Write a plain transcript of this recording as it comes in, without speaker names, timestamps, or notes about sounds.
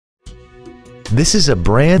This is a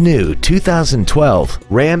brand new 2012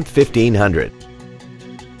 Ram 1500.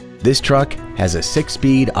 This truck has a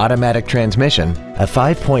 6-speed automatic transmission, a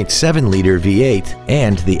 5.7-liter V8,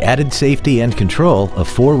 and the added safety and control of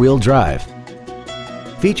 4-wheel drive.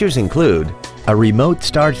 Features include a remote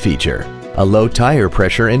start feature, a low tire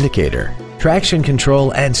pressure indicator, traction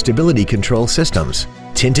control and stability control systems,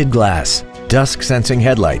 tinted glass, dusk sensing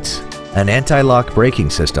headlights, an anti-lock braking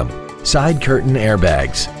system, side curtain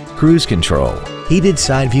airbags, cruise control, heated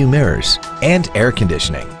side view mirrors, and air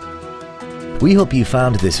conditioning. We hope you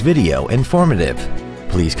found this video informative.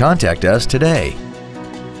 Please contact us today.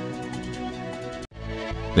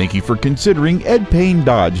 Thank you for considering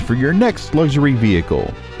EdPayneDodge for your next luxury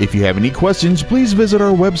vehicle. If you have any questions, please visit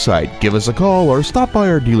our website, give us a call, or stop by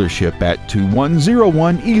our dealership at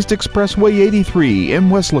 2101 East Expressway 83 in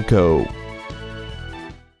Weslaco.